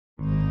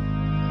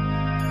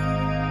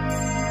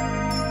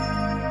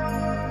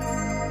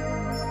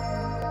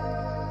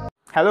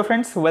Hello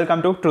friends, welcome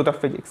to truth of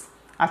physics.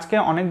 আজকে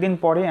অনেক দিন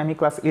পরে আমি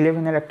ক্লাস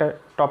 11-এর একটা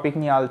টপিক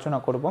নিয়ে আলোচনা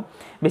করব।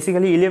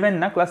 বেসিক্যালি 11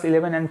 না, ক্লাস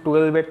 11 অ্যান্ড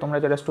 12-এর তোমরা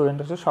যারা স্টুডেন্ট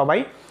আছো সবাই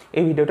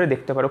এই ভিডিওটা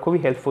দেখতে পারো, খুবই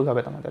হেল্পফুল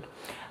হবে তোমাদের।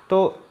 তো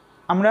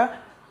আমরা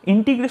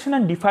ইন্টিগ্রেশন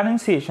অ্যান্ড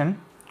ডিফারেন্সিয়েশন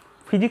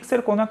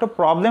ফিজিক্সের কোনো একটা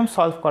প্রবলেম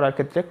সলভ করার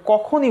ক্ষেত্রে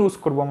কখন ইউজ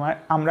করবো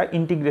আমরা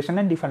ইন্টিগ্রেশন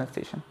অ্যান্ড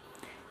ডিফারেন্সিয়েশন,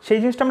 সেই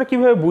জিনিসটা আমরা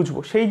কীভাবে বুঝবো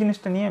সেই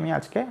জিনিসটা নিয়ে আমি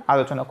আজকে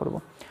আলোচনা করব।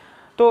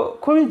 তো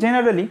খুবই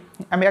জেনারেলি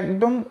আমি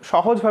একদম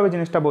সহজভাবে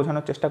জিনিসটা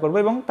বোঝানোর চেষ্টা করবো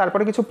এবং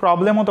তারপরে কিছু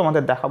প্রবলেমও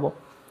তোমাদের দেখাবো।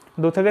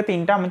 2 থেকে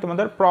 3টা আমি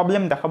তোমাদের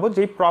প্রবলেম দেখাবো,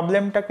 যেই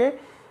প্রবলেমটাকে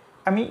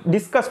আমি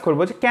ডিসকাস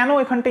করবো যে কেন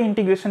এখানটা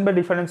ইন্টিগ্রেশন বা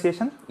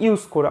ডিফারেন্সিয়েশন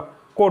ইউজ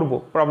করবো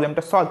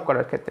প্রবলেমটা সলভ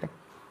করার ক্ষেত্রে।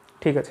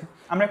 ঠিক আছে,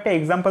 আমরা একটা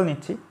এক্সাম্পল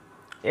নিচ্ছি।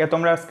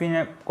 তোমরা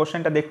স্ক্রিনে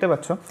কোশ্চেনটা দেখতে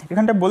পাচ্ছ।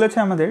 এখানটা বলেছে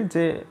আমাদের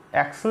যে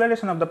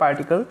অ্যাক্সেলারেশন অফ দ্য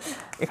পার্টিকেল,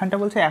 এখানটা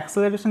বলছে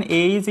acceleration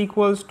A is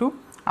equals to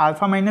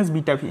alpha minus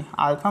beta V,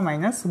 alpha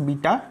minus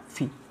beta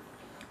V.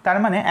 তার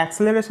মানে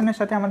অ্যাক্সেলারেশনের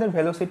সাথে আমাদের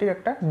ভেলোসিটির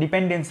একটা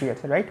ডিপেন্ডেন্সি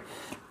আছে, রাইট?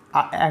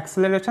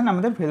 অ্যাক্সেলারেশন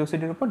আমাদের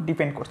ভেলোসিটির উপর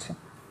ডিপেন্ড করছে।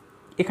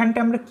 এখানটা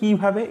আমরা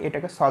কীভাবে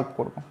এটাকে সলভ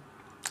করব,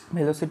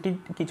 ভেলোসিটি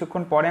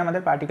কিছুক্ষণ পরে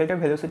আমাদের পার্টিকেলটার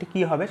ভেলোসিটি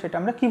কী হবে সেটা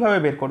আমরা কীভাবে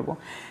বের করব।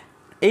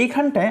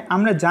 এইখানটায়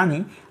আমরা জানি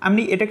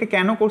আমি এটাকে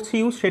কেন করছি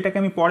ইউজ, সেটাকে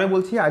আমি পরে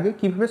বলছি, আগে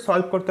কীভাবে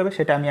সলভ করতে হবে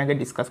সেটা আমি আগে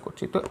ডিসকাস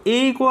করছি। তো এ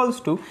ইকুয়ালস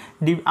টু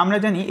আমরা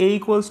জানি এ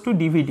equals to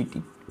ডিভিডিটি,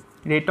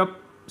 rate of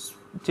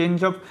change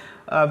of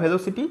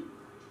velocity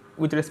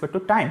with respect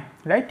to time,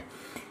 right?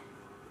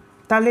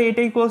 তাহলে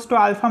এটা equals to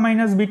alpha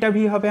minus beta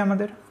V হবে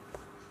আমাদের।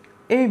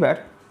 এইবার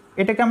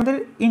এটাকে আমাদের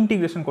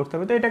ইন্টিগ্রেশন করতে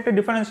হবে, তো এটা একটা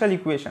ডিফারেন্সিয়াল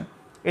ইকুয়েশন,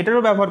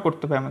 এটারও ব্যবহার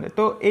করতে হবে আমাদের।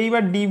 তো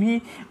এইবার ডিভি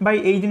বাই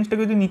এই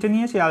জিনিসটাকে যদি নিচে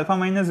নিয়েছি আলফা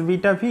মাইনাস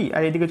বিটা ভি,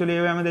 আর এদিকে চলে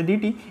যাবে আমাদের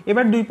ডিটি।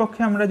 এবার দুই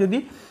পক্ষে আমরা যদি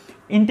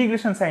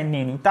ইন্টিগ্রেশন সাইন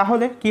নিয়ে নিই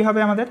তাহলে কী হবে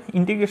আমাদের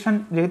ইন্টিগ্রেশন,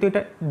 যেহেতু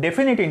এটা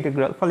ডেফিনিট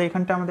ইন্টিগ্রাল, ফলে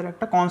এখানটা আমাদের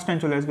একটা কনস্ট্যান্ট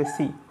চলে আসবে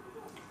সি।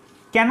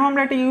 কেন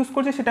আমরা এটা ইউজ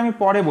করছি সেটা আমি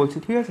পরে বলছি,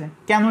 ঠিক আছে?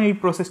 কেন এই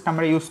প্রসেসটা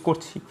আমরা ইউজ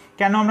করছি,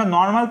 কেন আমরা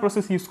নর্মাল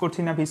প্রসেস ইউজ করছি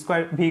না V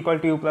square V equal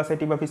to you plus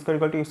এটি বা V square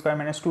equal to you square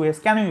minus 2s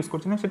কেন ইউজ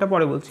করছি না সেটা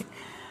পরে বলছি।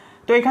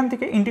 তো এখান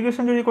থেকে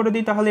ইন্টিগ্রেশন যদি করে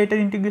দিই তাহলে এটার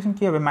ইন্টিগ্রেশন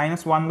কী হবে,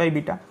 মাইনাস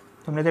 1/বিটা।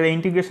 তোমরা যারা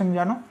ইন্টিগ্রেশন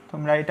জানো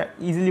তোমরা এটা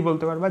ইজিলি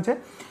বলতে পারবা যে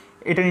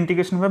এটার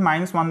ইন্টিগ্রেশন হবে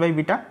minus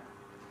 1/বিটা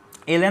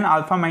ln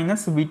alpha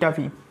minus beta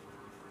V,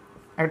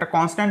 একটা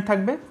কনস্ট্যান্ট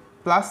থাকবে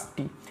প্লাস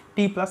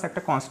টি প্লাস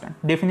একটা কনস্ট্যান্ট।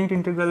 ডেফিনিট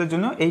ইন্টিগ্রালের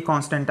জন্য এই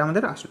কনস্ট্যান্টটা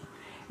আমাদের আসলো।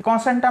 এই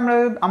কনস্ট্যান্টটা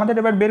আমাদের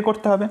এবার বের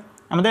করতে হবে।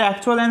 আমাদের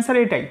অ্যাকচুয়াল অ্যান্সার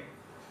এটাই,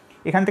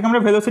 এখান থেকে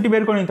আমরা ভেলোসিটি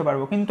বের করে নিতে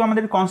পারবো, কিন্তু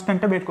আমাদের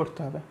কনস্ট্যান্টটা বের করতে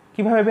হবে।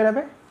 কীভাবে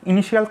বেরাবে?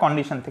 ইনিশিয়াল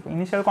কন্ডিশন থেকে।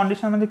 ইনিশিয়াল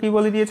কন্ডিশন আমাদের কী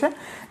বলে দিয়েছে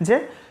যে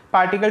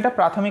পার্টিকেলটা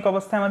প্রাথমিক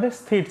অবস্থায় আমাদের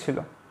স্থির ছিল,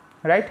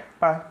 রাইট?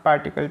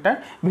 পার্টিকেলটার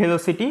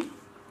ভেলোসিটি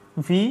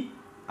ভি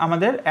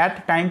আমাদের at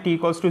time T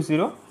equals to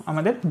 0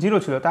 আমাদের 0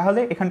 ছিল। তাহলে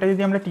এখানটা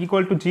যদি আমরা T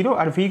equal to 0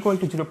 R V equal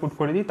to 0 put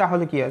করে দিই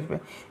তাহলে কী আসবে,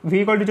 ভি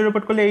ইকুয়াল টু 0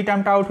 পুট করলে এই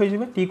টার্মটা আউট হয়ে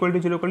যাবে, টি ইকুয়াল টু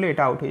 0 করলে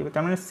এটা আউট হয়ে যাবে।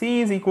 তার মানে সি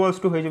ইজ ইকুয়ালস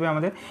টু হয়ে যাবে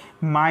আমাদের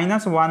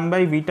মাইনাস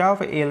 1/বিটা অফ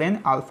ln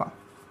আলফা।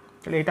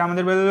 তাহলে এটা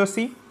আমাদের বেরোলো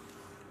সি,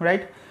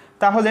 রাইট?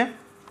 তাহলে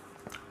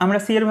আমরা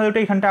সি এর ভ্যালুটা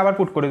এখানটা আবার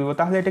পুট করে দেবো,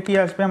 তাহলে এটা কী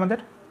আসবে আমাদের,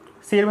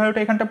 সি এর ভ্যালুটা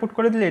এখানটা পুট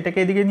করে দিলে এটাকে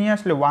এদিকে নিয়ে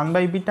আসলে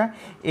 1/বিটা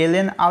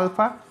ln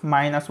alpha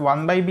minus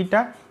 1/বিটা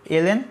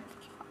ln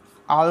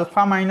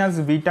alpha minus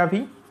beta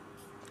V,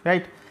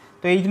 right?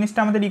 তো এই জিনিসটা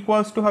আমাদের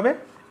ইকুয়ালস টু হবে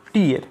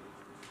টি এর,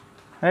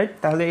 রাইট?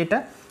 তাহলে এটা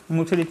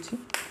মুছে দিচ্ছি,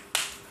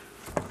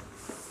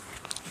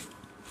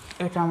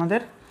 এটা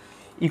আমাদের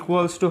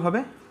ইকুয়ালস টু হবে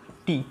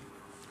টি।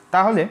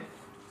 তাহলে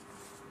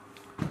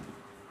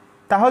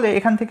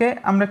এখান থেকে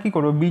আমরা কি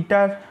করব,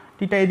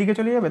 টিটা এদিকে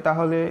চলে যাবে,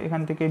 তাহলে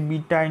এখান থেকে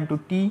বিটা ইন্টু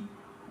টি,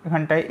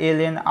 এখানটায়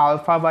ln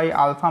alpha by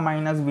alpha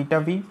minus beta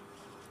V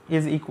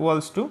is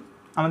equals to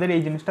আমাদের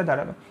এই জিনিসটা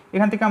দাঁড়াবে।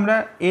 এখান থেকে আমরা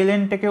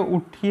lnটাকে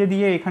উঠিয়ে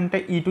দিয়ে এখানটা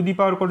ই টু দি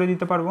পাওয়ার করে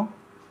দিতে পারবো,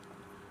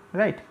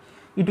 রাইট?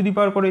 ই টু দি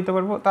পাওয়ার করে দিতে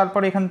পারবো।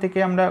 তারপর এখান থেকে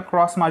আমরা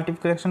ক্রস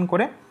মাল্টিপ্লিকেশন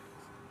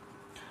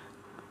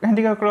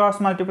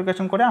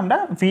করে আমরা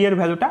ভি এর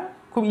ভ্যালুটা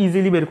খুব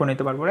ইজিলি বের করে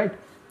নিতে পারবো, রাইট?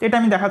 এটা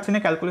আমি দেখাচ্ছি না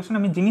ক্যালকুলেশন,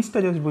 আমি জিনিসটা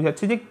জাস্ট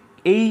বোঝাচ্ছি যে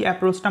এই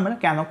অ্যাপ্রোচটা আমরা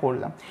কেন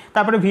করলাম।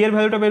 তারপরে ভি এর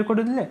ভ্যালুটা বের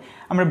করে দিলে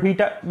আমরা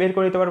ভিটা বের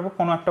করে দিতে পারবো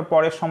কোনো একটা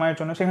পরের সময়ের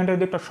জন্য। সেখানটা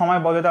যদি একটা সময়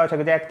বলে দেওয়া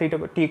থাকে যে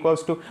টি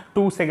ইকুয়ালস টু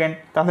 2 সেকেন্ড,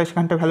 তাহলে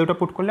সেখানটা ভ্যালুটা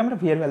পুট করলে আমরা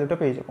ভি এর ভ্যালুটা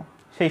পেয়ে যাবো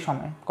সেই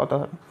সময় কত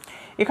হবে।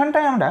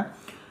 এখানটায় আমরা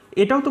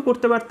এটাও তো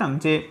করতে পারতাম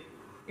যে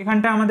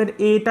এখানটা আমাদের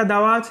এটা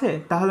দেওয়া আছে,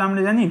 তাহলে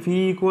আমরা জানি V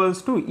equals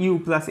to you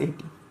plus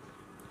এটি,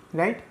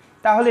 রাইট?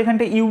 তাহলে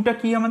এখানটা ইউটা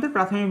কি আমাদের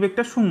প্রাথমিক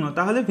বেগটা 0,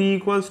 তাহলে ভি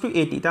ইকুয়ালস টু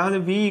এটি, তাহলে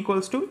ভি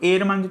ইকুয়ালস টু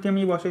এর মান যদি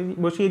আমি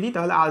বসিয়ে দিই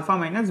তাহলে alpha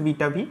minus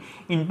beta V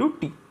into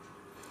T,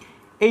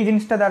 এই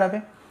জিনিসটা দাঁড়াবে।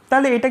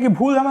 তাহলে এটা কি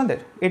ভুল আমাদের?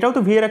 এটাও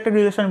তো ভি এর একটা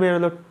রিলেশন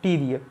বেরোলো টি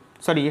দিয়ে,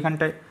 সরি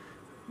এখানটায়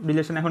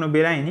রিলেশন এখনও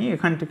বেরায়নি,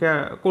 এখান থেকে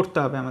করতে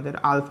হবে আমাদের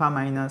alpha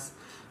minus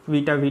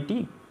beta VT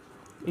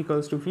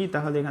equals to V.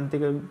 তাহলে এখান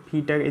থেকে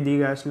ভিটা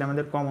এদিকে আসলে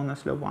আমাদের কমন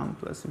আসলে 1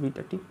 প্লাস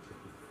বিটা টি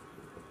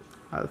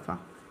আলফা,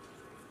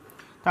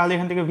 তাহলে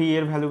এখান থেকে ভি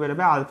এর ভ্যালু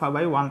বেরোবে আলফা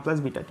বাই 1 প্লাস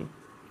বিটা টি।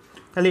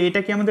 তাহলে এটা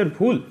কি আমাদের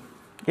ভুল?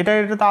 এটা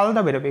তো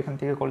আলাদা বেরোবে এখান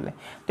থেকে করলে,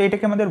 তো এটা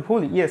কি আমাদের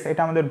ভুল? ইয়েস,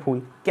 এটা আমাদের ভুল।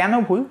 কেন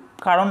ভুল?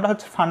 কারণটা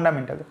হচ্ছে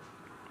ফান্ডামেন্টাল।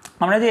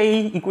 আমরা যে এই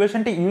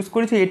ইকুয়েশনটা ইউজ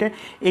করেছি এটা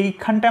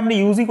এইখানটা আমরা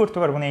ইউজই করতে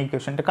পারবো না এই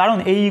ইকুয়েশনটা, কারণ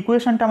এই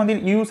ইকুয়েশনটা আমাদের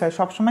ইউজ হয়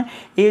সবসময়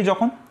এ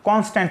যখন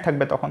কনস্ট্যান্ট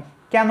থাকবে তখন।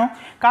 কেন?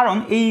 কারণ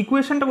এই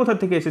ইকুয়েশনটা কোথা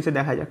থেকে এসেছে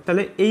দেখা যাক।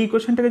 তাহলে এই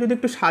ইকুয়েশনটাকে যদি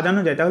একটু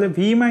সাজানো যায় তাহলে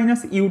ভি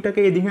মাইনাস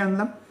ইউটাকে এদিকে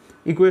আনলাম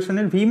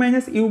ইকুয়েশনের, V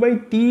minus you by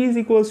T is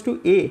equals to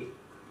A,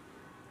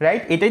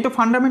 right? এটাই তো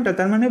ফান্ডামেন্টাল।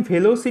 তার মানে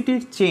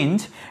ভেলোসিটির চেঞ্জ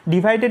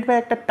ডিভাইডেড বাই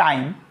একটা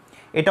টাইম,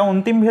 এটা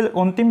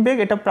অন্তিম বেগ,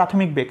 এটা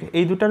প্রাথমিক বেগ,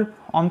 এই দুটার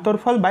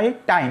অন্তর্ফল বাই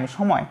টাইম,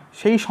 সময়,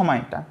 সেই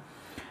সময়টা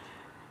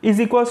ইজ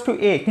ইকুয়ালস টু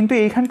এ। কিন্তু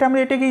এইখানটা আমরা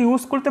এটাকে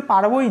ইউজ করতে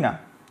পারবোই না,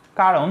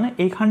 কারণ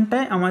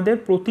এইখানটায় আমাদের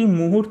প্রতি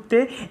মুহূর্তে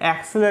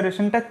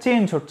অ্যাক্সেলারেশনটা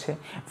চেঞ্জ হচ্ছে।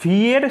 ভি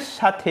এর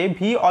সাথে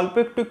ভি অল্প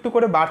একটু একটু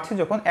করে বাড়ছে,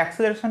 যখন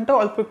অ্যাক্সেলারেশনটাও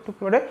অল্প একটু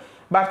করে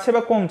বাড়ছে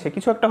বা কমছে,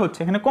 কিছু একটা হচ্ছে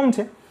এখানে,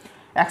 কমছে,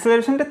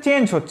 অ্যাক্সেলারেশনটা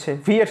চেঞ্জ হচ্ছে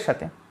ভি এর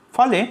সাথে।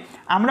 ফলে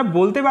আমরা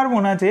বলতে পারবো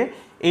না যে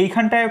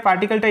এইখানটায়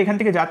পার্টিকেলটা এখান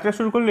থেকে যাত্রা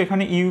শুরু করলো,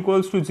 এখানে ইউ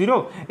ইকুয়ালস টু 0,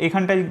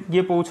 এখানটায়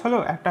গিয়ে পৌঁছালো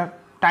একটা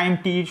টাইম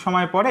টি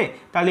সময় পরে,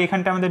 তাহলে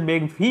এখানটা আমাদের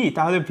বেগ ভি,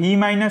 তাহলে V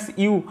minus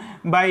you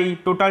by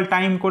total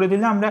time করে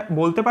দিলে আমরা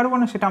বলতে পারবো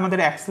না সেটা আমাদের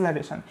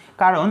অ্যাক্সেলারেশন,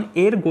 কারণ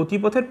এর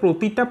গতিপথের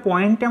প্রতিটা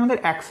পয়েন্টে আমাদের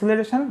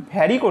অ্যাক্সেলারেশন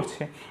ভ্যারি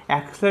করছে,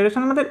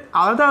 অ্যাক্সেলারেশন আমাদের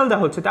আলাদা আলাদা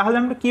হচ্ছে। তাহলে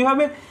আমরা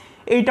কীভাবে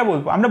এইটা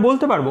বলবো? আমরা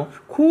বলতে পারবো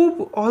খুব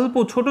অল্প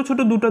ছোট ছোট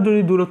দুটো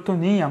দূরত্ব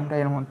নেই আমরা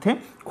এর মধ্যে,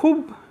 খুব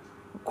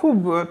খুব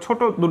ছোট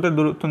দুটো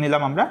দূরত্ব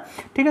নিলাম আমরা,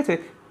 ঠিক আছে?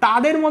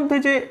 তাদের মধ্যে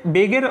যে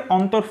বেগের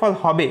অন্তর্ফল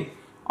হবে,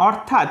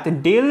 অর্থাৎ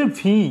ডেল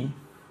ভি,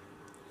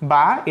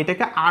 বা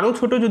এটাকে আরও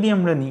ছোট যদি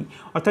আমরা নিই,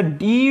 অর্থাৎ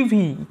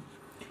DV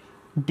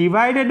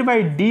divided by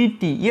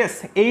DT, yes,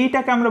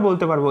 এইটাকে আমরা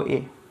বলতে পারবো এ,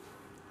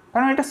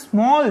 কারণ এটা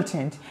স্মল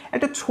চেঞ্জ,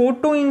 একটা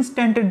ছোট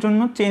ইনস্ট্যান্টের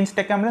জন্য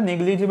চেঞ্জটাকে আমরা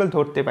নেগলিজিবল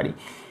ধরতে পারি,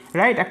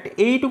 রাইট? একটা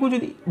এইটুকু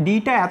যদি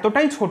ডিটা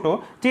এতটাই ছোট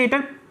যে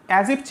এটার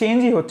অ্যাজ ইফ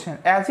চেঞ্জই হচ্ছে,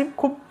 অ্যাজ ইফ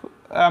খুব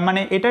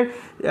মানে এটার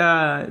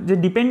যে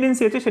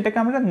ডিপেন্ডেন্সি আছে সেটাকে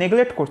আমরা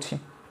নেগলেক্ট করছি।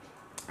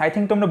 আই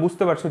থিঙ্ক তোমরা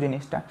বুঝতে পারছো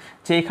জিনিসটা,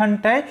 যে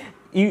এখানটায়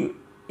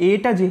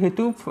এটা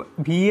যেহেতু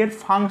ভি এর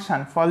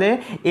ফাংশন, ফলে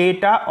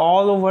এটা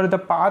অল ওভার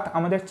দ্য পাথ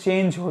আমাদের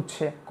চেঞ্জ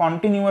হচ্ছে,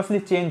 কন্টিনিউয়াসলি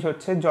চেঞ্জ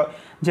হচ্ছে,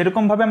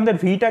 যেরকমভাবে আমাদের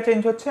ভিটা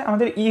চেঞ্জ হচ্ছে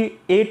আমাদের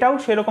এটাও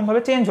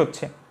সেরকমভাবে চেঞ্জ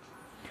হচ্ছে।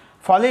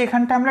 ফলে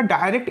এখানটা আমরা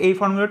ডাইরেক্ট এই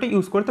ফর্মুলাটা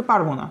ইউজ করতে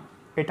পারবো না,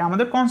 এটা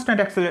আমাদের কনস্ট্যান্ট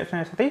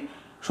অ্যাক্সেলারেশনের সাথেই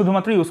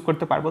শুধুমাত্র ইউজ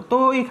করতে পারবো। তো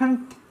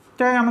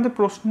এখানটায় আমাদের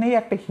প্রশ্নেই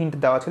একটা হিন্ট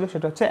দেওয়া ছিল,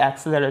 সেটা হচ্ছে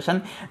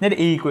অ্যাক্সেলারেশনের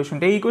এই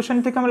ইকুয়েশনটা। এই ইকুয়েশন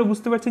থেকে আমরা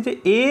বুঝতে পারছি যে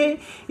এ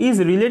ইজ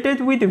রিলেটেড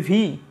উইথ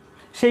ভি,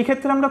 সেই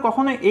ক্ষেত্রে আমরা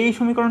কখনো এই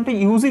সমীকরণটা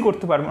ইউজই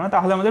করতে পারবো না,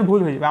 তাহলে আমাদের ভুল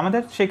হয়ে যাবে।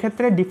 আমাদের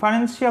সেক্ষেত্রে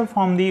ডিফারেন্সিয়াল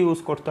ফর্ম দিয়ে ইউজ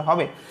করতে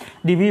হবে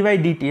ডিভি বাই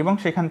ডিটি, এবং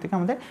সেখান থেকে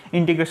আমাদের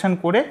ইন্টিগ্রেশন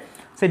করে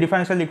সেই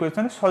ডিফারেন্সিয়াল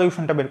ইকুয়েশনের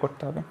সলিউশনটা বের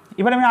করতে হবে।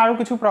 এবার আমি আরও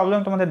কিছু প্রবলেম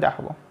তোমাদের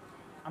দেখাবো।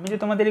 আমি যে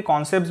তোমাদের এই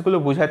কনসেপ্টসগুলো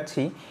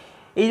বোঝাচ্ছি,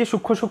 এই যে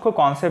সূক্ষ্ম সূক্ষ্ম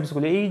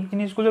কনসেপ্টসগুলো, এই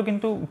জিনিসগুলো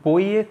কিন্তু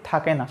বইয়ে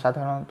থাকে না,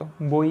 সাধারণত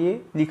বইয়ে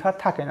লেখা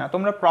থাকে না।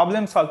 তোমরা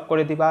প্রবলেম সলভ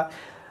করে দিবা,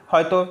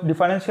 হয়তো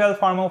ডিফারেন্সিয়াল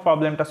ফর্মেও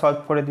প্রবলেমটা সলভ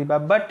করে দিবা,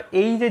 বাট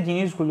এই যে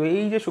জিনিসগুলো,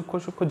 এই যে সূক্ষ্ম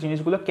সূক্ষ্ম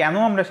জিনিসগুলো, কেন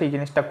আমরা সেই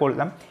জিনিসটা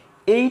করলাম,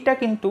 এইটা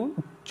কিন্তু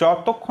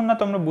যতক্ষণ না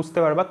তোমরা বুঝতে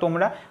পারবা,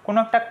 তোমরা কোনো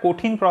একটা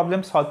কঠিন প্রবলেম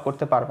সলভ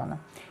করতে পারবা না।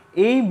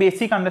 এই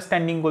বেসিক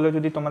আন্ডারস্ট্যান্ডিংগুলো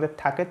যদি তোমাদের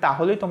থাকে,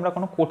 তাহলেই তোমরা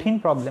কোনো কঠিন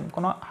প্রবলেম,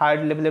 কোনো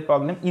হার্ড লেভেলের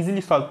প্রবলেম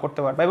ইজিলি সলভ করতে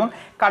পারবে, এবং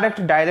কারেক্ট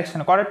ডাইরেকশন,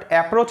 কারেক্ট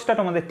অ্যাপ্রোচটা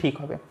তোমাদের ঠিক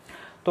হবে।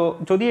 তো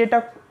যদি এটা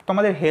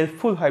তোমাদের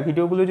হেল্পফুল হয়,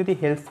 ভিডিওগুলো যদি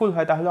হেল্পফুল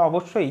হয়, তাহলে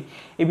অবশ্যই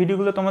এই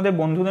ভিডিওগুলো তোমাদের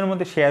বন্ধুদের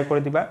মধ্যে শেয়ার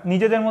করে দিবা,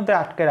 নিজেদের মধ্যে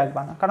আটকে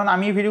রাখবা না। কারণ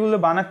আমি এই ভিডিওগুলো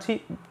বানাচ্ছি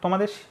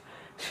তোমাদের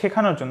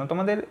শেখানোর জন্য,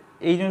 তোমাদের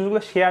এই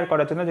জিনিসগুলো শেয়ার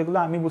করার জন্য, যেগুলো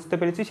আমি বুঝতে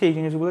পেরেছি সেই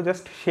জিনিসগুলো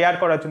জাস্ট শেয়ার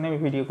করার জন্য আমি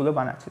ভিডিওগুলো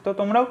বানাচ্ছি। তো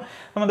তোমরাও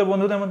তোমাদের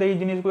বন্ধুদের মধ্যে এই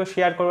জিনিসগুলো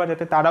শেয়ার করবা,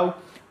 যাতে তারাও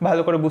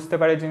ভালো করে বুঝতে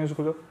পারে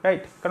জিনিসগুলো,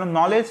 রাইট? কারণ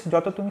নলেজ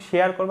যত তুমি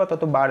শেয়ার করবা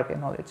তত বাড়বে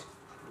নলেজ।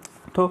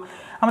 তো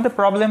আমাদের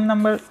প্রবলেম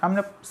নাম্বার,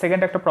 আমরা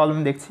সেকেন্ড একটা প্রবলেম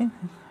দেখছি,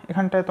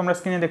 এখানটায় তোমরা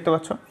স্ক্রিনে দেখতে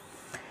পাচ্ছ।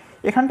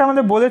 এখানটা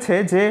আমাদের বলেছে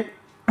যে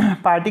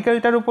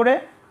পার্টিকেলটার উপরে,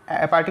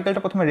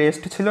 পার্টিকেলটা প্রথমে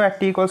রেস্ট ছিল,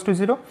 একটি ইকুয়ালস টু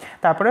 0,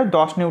 তারপরে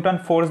 10 নিউটন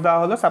ফোর্স দেওয়া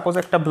হলো। সাপোজ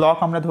একটা ব্লক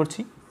আমরা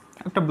ধরছি,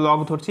 একটা ব্লক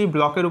ধরছি, এই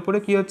ব্লকের উপরে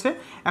কী হচ্ছে,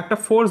 একটা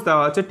ফোর্স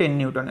দেওয়া হচ্ছে 10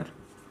 নিউটনের,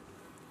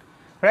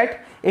 রাইট?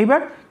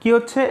 এইবার কি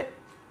হচ্ছে,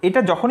 এটা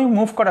যখনই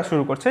মুভ করা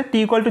শুরু করছে, টি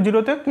ইকুয়াল টু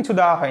 0-তে কিছু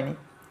দেওয়া হয়নি,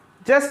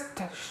 জাস্ট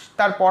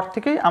তারপর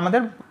থেকেই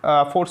আমাদের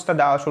ফোর্সটা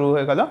দেওয়া শুরু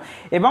হয়ে গেল,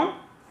 এবং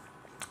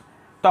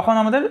তখন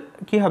আমাদের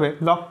কী হবে,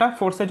 ব্লকটা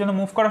ফোর্সের জন্য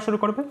মুভ করা শুরু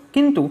করবে।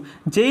 কিন্তু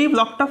যেই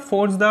ব্লকটা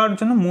ফোর্স দেওয়ার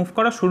জন্য মুভ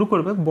করা শুরু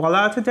করবে, বলা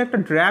আছে যে একটা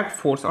ড্র্যাগ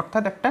ফোর্স,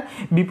 অর্থাৎ একটা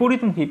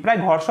বিপরীতমুখী, প্রায়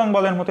ঘর্ষণ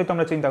বলের মতোই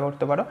তোমরা চিন্তা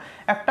করতে পারো,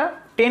 একটা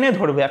টেনে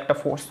ধরবে একটা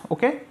ফোর্স,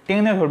 ওকে,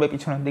 টেনে ধরবে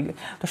পিছনের দিকে।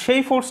 তো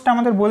সেই ফোর্সটা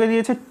আমাদের বলে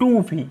দিয়েছে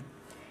 2v,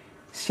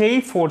 সেই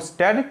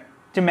ফোর্সটার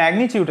যে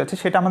ম্যাগনিটিউড আছে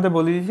সেটা আমাদের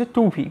বলে দিয়েছে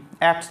 2v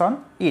অ্যাক্টস অন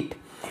ইট।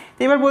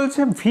 এবার বলছে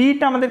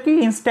ভিটা আমাদের কি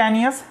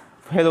ইনস্ট্যান্টিনিয়াস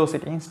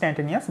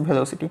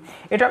ভেলোসিটি,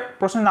 এটা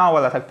প্রশ্ন নাও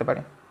বলা থাকতে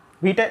পারে,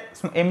 ভিটা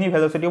এমনি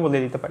ভেলোসিটিও বলে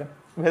দিতে পারে,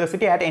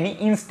 ভেলোসিটি অ্যাট এনি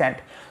ইনস্ট্যান্ট।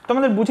 তো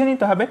আমাদের বুঝে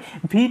নিতে হবে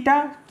ভিটা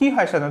কি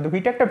হয় সাধারণত,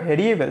 ভিটা একটা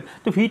ভেরিয়েবল,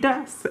 তো ভিটা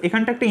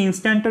এখানটা একটা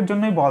ইনস্ট্যান্টের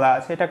জন্যই বলা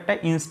আছে, এটা একটা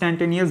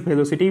ইনস্ট্যান্টেনিয়াস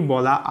ভেলোসিটি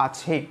বলা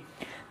আছে।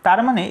 তার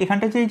মানে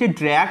এখানটায় যে এই যে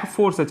ড্র্যাগ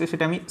ফোর্স আছে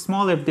সেটা আমি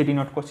স্মল এফ দিয়ে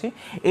ডিনোট করছি।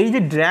 এই যে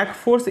drag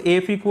force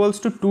F equals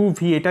to 2v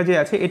এটা যে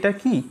আছে এটা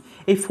কি,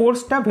 এই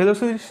ফোর্সটা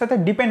ভেলোসিটির সাথে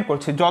ডিপেন্ড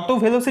করছে। যত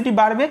ভেলোসিটি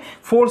বাড়বে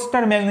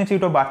ফোর্সটার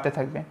ম্যাগনিটিউডও বাড়তে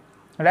থাকবে,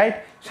 রাইট?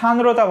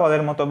 সান্দ্রতা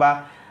বলের মতো বা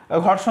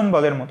ঘর্ষণ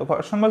বলের মতো।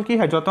 ঘর্ষণ বল কী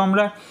হয়, যত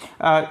আমরা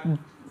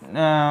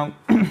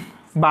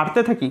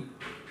বাড়তে থাকি,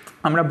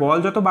 আমরা বল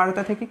যত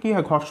বাড়তে থাকি কী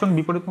হয়, ঘর্ষণ,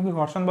 বিপরীতমুখী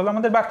ঘর্ষণ বল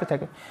আমাদের বাড়তে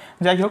থাকে।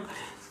 যাই হোক,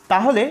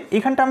 তাহলে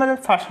এখানটা আমাদের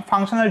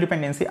ফাংশনাল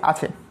ডিপেন্ডেন্সি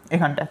আছে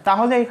এখানটায়।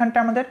 তাহলে এখানটা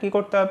আমাদের কী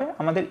করতে হবে,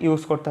 আমাদের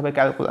ইউজ করতে হবে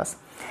ক্যালকুলাস।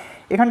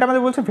 এখানটা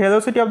আমাদের বলছে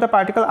velocity of the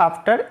particle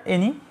after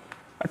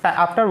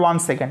 1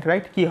 second,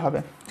 right? কী হবে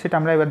সেটা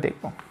আমরা এবার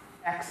দেখব।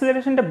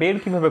 অ্যাক্সিলারেশনটা বের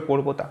কীভাবে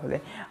করব, তাহলে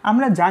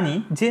আমরা জানি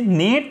যে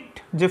নেট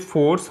যে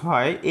ফোর্স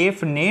হয় এফ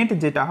নেট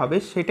যেটা হবে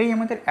সেটাই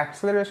আমাদের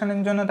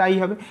অ্যাক্সিলারেশনের জন্য দায়ী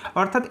হবে।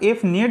 অর্থাৎ এফ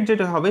নেট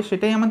যেটা হবে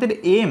সেটাই আমাদের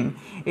এম,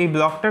 এই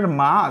ব্লকটার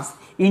মাস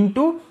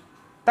ইন্টু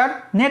তার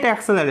নেট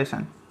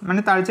অ্যাক্সিলারেশন,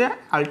 মানে তার যে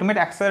আলটিমেট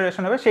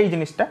অ্যাক্সিলারেশন হবে সেই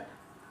জিনিসটা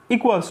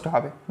ইকুয়ালস টু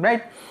হবে,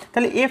 রাইট?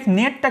 তাহলে এফ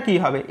নেটটা কী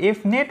হবে, এফ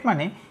নেট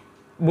মানে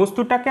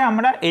বস্তুটাকে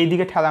আমরা এই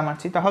দিকে ঠেলা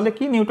মারছি। তাহলে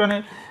কি,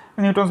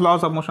 নিউটনস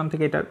লস অফ মোশন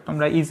থেকে এটা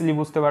তোমরা ইজিলি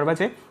বুঝতে পারবা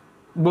যে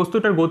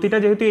বস্তুটার গতিটা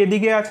যেহেতু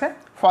এদিকে আছে,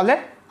 ফলে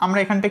আমরা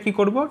এখানটা কি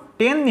করব,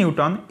 10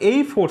 নিউটন এই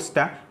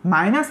ফোর্সটা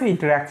মাইনাস এই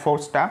ড্র্যাগ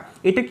ফোর্সটা,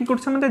 এটা কি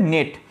করছে আমাদের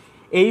নেট,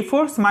 এই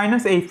ফোর্স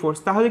মাইনাস এই ফোর্স,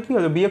 তাহলে কি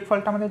হলো, বিয়োগ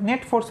ফলটা আমাদের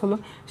নেট ফোর্স হলো।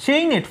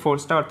 সেই নেট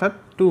ফোর্সটা অর্থাৎ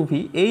 2v,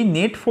 এই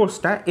নেট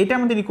ফোর্সটা এটা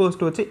আমাদের ইকুয়ালস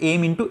টু হচ্ছে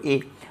এম ইন্টু এ।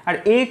 আর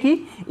এ কি,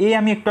 এ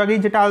আমি একটু আগেই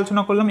যেটা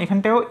আলোচনা করলাম,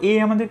 এখানটাও এ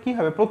আমাদের কি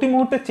হবে, প্রতি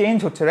মুহূর্তে চেঞ্জ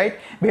হচ্ছে, রাইট?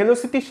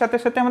 ভেলোসিটির সাথে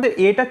সাথে আমাদের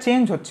এটা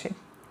চেঞ্জ হচ্ছে,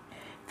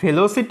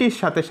 ভেলোসিটির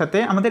সাথে সাথে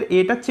আমাদের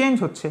এটা চেঞ্জ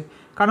হচ্ছে,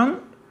 কারণ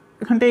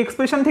এখানটা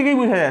এক্সপ্রেশন থেকেই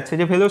বোঝা যাচ্ছে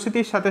যে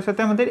ভেলোসিটির সাথে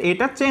সাথে আমাদের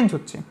এটা চেঞ্জ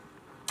হচ্ছে।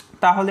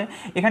 তাহলে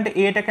এখানটা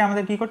এটাকে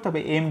আমাদের কী করতে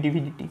হবে, এম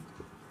ডিভিডিটি।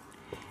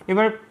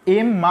 এবার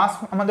এম মাস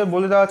আমাদের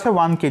বলে দেওয়া আছে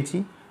 1 কেজি,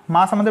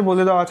 মাস আমাদের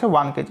বলে দেওয়া আছে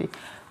 1 কেজি।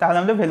 তাহলে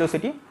আমাদের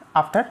ভেলোসিটি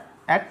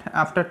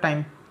আফটার টাইম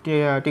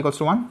টিকলস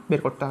টু 1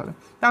 বের করতে হবে।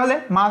 তাহলে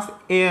মাস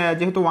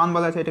যেহেতু 1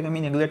 বলা আছে এটাকে আমি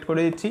নেগলেক্ট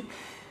করে দিচ্ছি।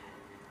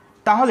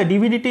 তাহলে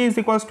ডিভিডিটি ইজ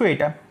ইকুয়ালস টু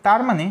এটা।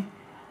 তার মানে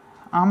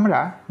আমরা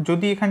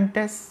যদি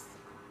এখানটা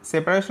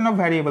সেপারেশন অফ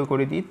ভ্যারিয়েবল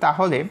করে দিই,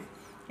 তাহলে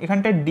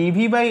এখানটা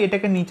ডিভি বাই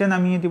এটাকে নিচে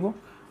নামিয়ে দিব,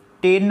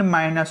 10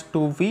 minus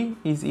 2v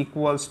is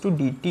equals to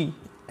DT.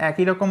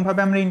 একই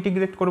রকমভাবে আমরা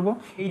ইন্টিগ্রেট করব।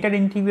 এইটার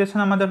ইন্টিগ্রেশন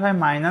আমাদের হয়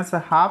minus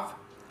half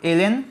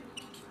ln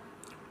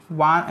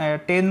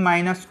 10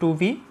 minus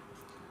 2v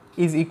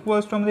is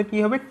equals to আমাদের কী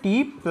হবে, টি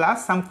প্লাস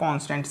সাম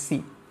কনস্ট্যান্ট সি।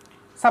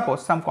 সাপোজ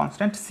সাম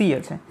কনস্ট্যান্ট সি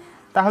আছে,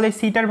 তাহলে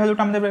সিটার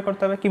ভ্যালুটা আমাদের বের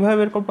করতে হবে। কীভাবে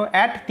বের করবো,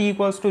 অ্যাট টি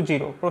ইকুয়ালস টু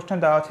 0, প্রশ্নে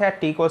দেওয়া আছে at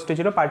T equals to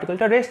 0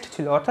 পার্টিকেলটা rest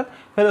ছিল, অর্থাৎ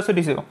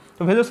ভেলোসিটি 0।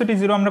 তো ভেলোসিটি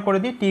 0 আমরা করে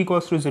দিই, টি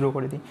ইকুয়ালস টু 0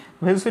 করে দিই।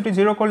 ভেলোসিটি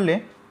 0 করলে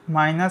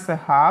minus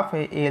half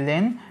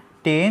ln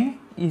 10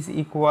 is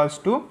equals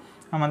to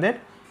আমাদের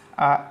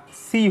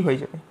সি হয়ে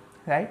যাবে,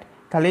 রাইট?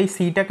 তাহলে এই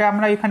সিটাকে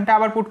আমরা এখানটা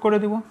আবার পুট করে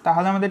দেবো,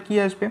 তাহলে আমাদের কি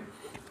আসবে,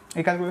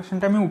 এই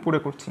ক্যালকুলেশনটা আমি উপরে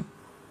করছি,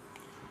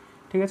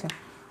 ঠিক আছে?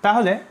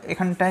 তাহলে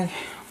এখানটায়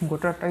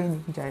গোটাটাই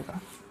জায়গা,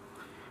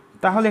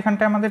 তাহলে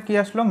এখানটায় আমাদের কি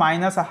আসলো,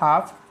 minus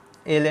half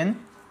ln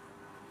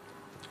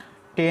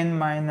 10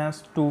 minus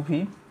 2v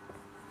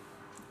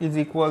is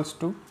equals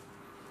to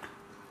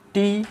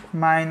T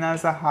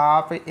minus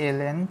half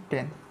ln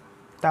 10।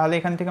 তাহলে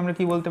এখান থেকে আমরা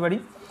কি বলতে পারি,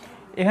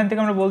 এখান থেকে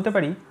আমরা বলতে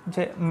পারি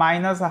যে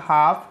মাইনাস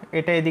হাফ,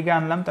 এটা এদিকে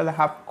আনলাম তাহলে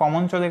হাফ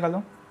কমন চলে গেল,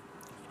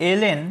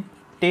 ln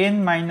 10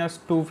 minus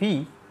 2v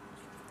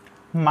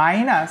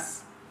minus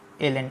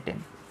ln 10।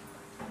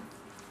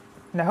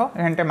 দেখো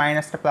এখানটা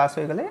মাইনাসটা প্লাস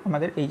হয়ে গেলে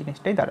আমাদের এই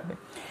জিনিসটাই দাঁড়াবে।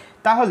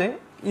 তাহলে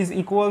ইজ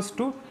ইকুয়ালস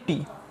টু টি।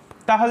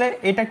 তাহলে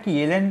এটা কি,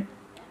 ln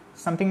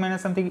something minus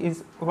something is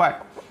what,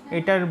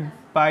 এটার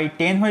বাই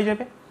 10 হয়ে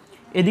যাবে।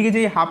 এদিকে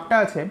যে হাফটা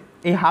আছে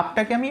এই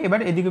হাফটাকে আমি এবার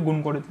এদিকে গুণ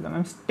করে দিলাম,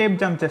 আমি স্টেপ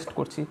জাম্প জাস্ট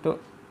করছি, তো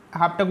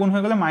হাফটা গুণ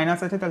হয়ে গেলে মাইনাস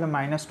আছে তাহলে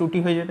মাইনাস 2t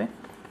হয়ে যাবে।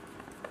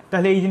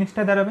 তাহলে এই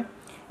জিনিসটা দাঁড়াবে।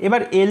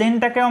 এবার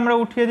lnটাকে আমরা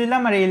উঠিয়ে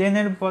দিলাম, আর ln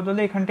এর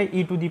বদলে এখানটায়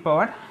e to the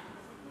power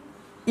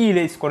E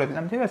raise করে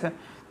দিলাম, ঠিক আছে?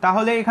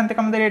 তাহলে এখান থেকে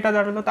আমাদের এটা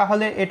দাঁড়ালো।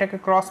 তাহলে এটাকে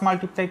ক্রস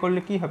মাল্টিপ্লাই করলে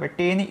কি হবে,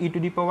 10 e to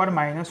the power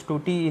minus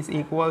 2t is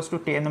equals to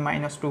 10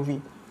 minus 2v।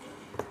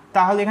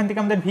 তাহলে এখান থেকে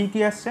আমাদের ভি কি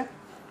আসছে,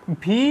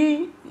 V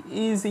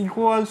is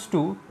equals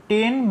to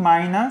 10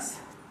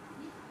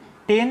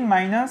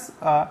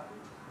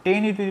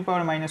 e to the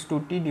power minus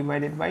 2t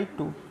divided by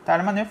 2, তার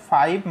মানে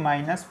 5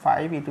 minus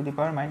 5 e to the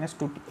power minus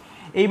 2t।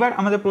 এইবার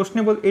আমাদের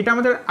প্রশ্নে এটা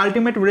আমাদের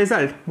আলটিমেট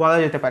রেজাল্ট বলা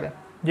যেতে পারে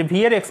যে ভি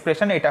এর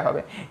এক্সপ্রেশন এটা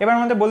হবে। এবার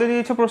আমাদের বলে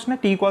দিয়েছে প্রশ্নে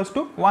টি ইকুয়ালস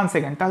টু 1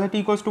 সেকেন্ড, তাহলে টি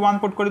ইকুয়ালস টু 1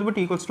 পুট করে দেবো,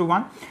 টি ইকুয়ালস টু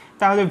 1।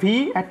 তাহলে V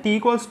at T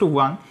equals to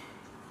 1,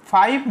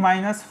 5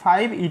 minus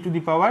 5 E to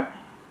the power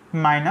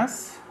minus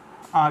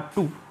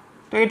 2।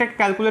 তো এটা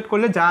ক্যালকুলেট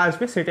করলে যা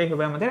আসবে সেটাই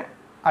হবে আমাদের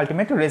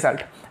আলটিমেট রেজাল্ট,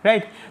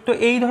 রাইট? তো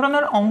এই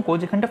ধরনের অঙ্ক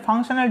যেখানটা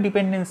ফাংশনাল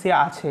ডিপেন্ডেন্সি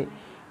আছে,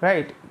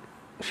 রাইট,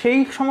 সেই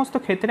সমস্ত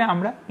ক্ষেত্রে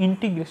আমরা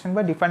ইন্টিগ্রেশন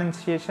বা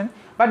ডিফারেন্সিয়েশন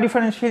বা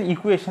ডিফারেন্সিয়াল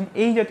ইকুয়েশন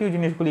এই জাতীয়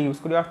জিনিসগুলো ইউজ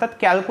করি, অর্থাৎ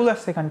ক্যালকুলাস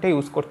সেখানটা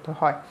ইউজ করতে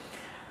হয়।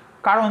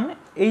 কারণ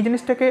এই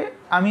জিনিসটাকে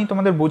আমি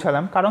তোমাদের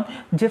বোঝালাম, কারণ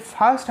যে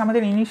ফার্স্ট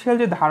আমাদের ইনিশিয়াল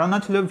যে ধারণা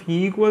ছিল V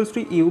equals to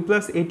you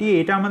plus এটি,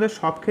 এটা আমাদের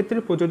সব ক্ষেত্রে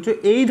প্রযোজ্য,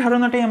 এই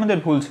ধারণাটাই আমাদের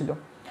ভুল ছিল।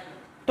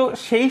 তো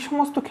সেই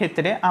সমস্ত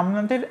ক্ষেত্রে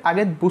আমাদের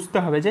আগে বুঝতে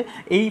হবে যে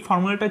এই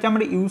ফর্মুলাটা যে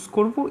আমরা ইউজ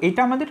করব,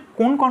 এটা আমাদের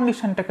কোন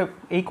কন্ডিশনটাকে,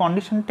 এই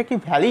কন্ডিশনটা কি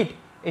ভ্যালিড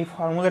এই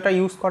ফর্মুলাটা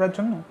ইউজ করার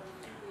জন্য,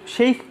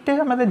 সেইটাই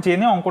আমাদের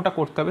জেনে অঙ্কটা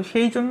করতে হবে।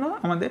 সেই জন্য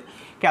আমাদের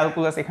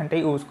ক্যালকুলাস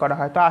এখানটাই ইউজ করা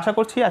হয়। তো আশা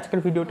করছি আজকের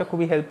ভিডিওটা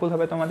খুবই হেল্পফুল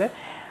হবে তোমাদের।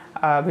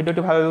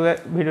 ভিডিওটি ভালো লাগলে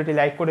ভিডিওটি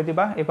লাইক করে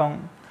দিবা, এবং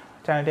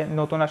চ্যানেলটি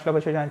নতুন আসলে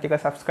অবশ্যই চ্যানেলটিকে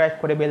সাবস্ক্রাইব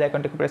করে বেল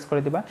আইকনটিকে প্রেস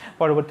করে দিবা,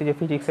 পরবর্তী যে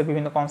ফিজিক্সের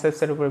বিভিন্ন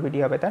কনসেপ্টসের উপর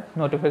ভিডিও হবে তার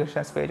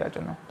নোটিফিকেশানস পেয়ে যাওয়ার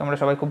জন্য। তোমরা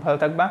সবাই খুব ভালো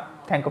থাকবা।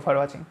 Thank you for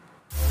watching.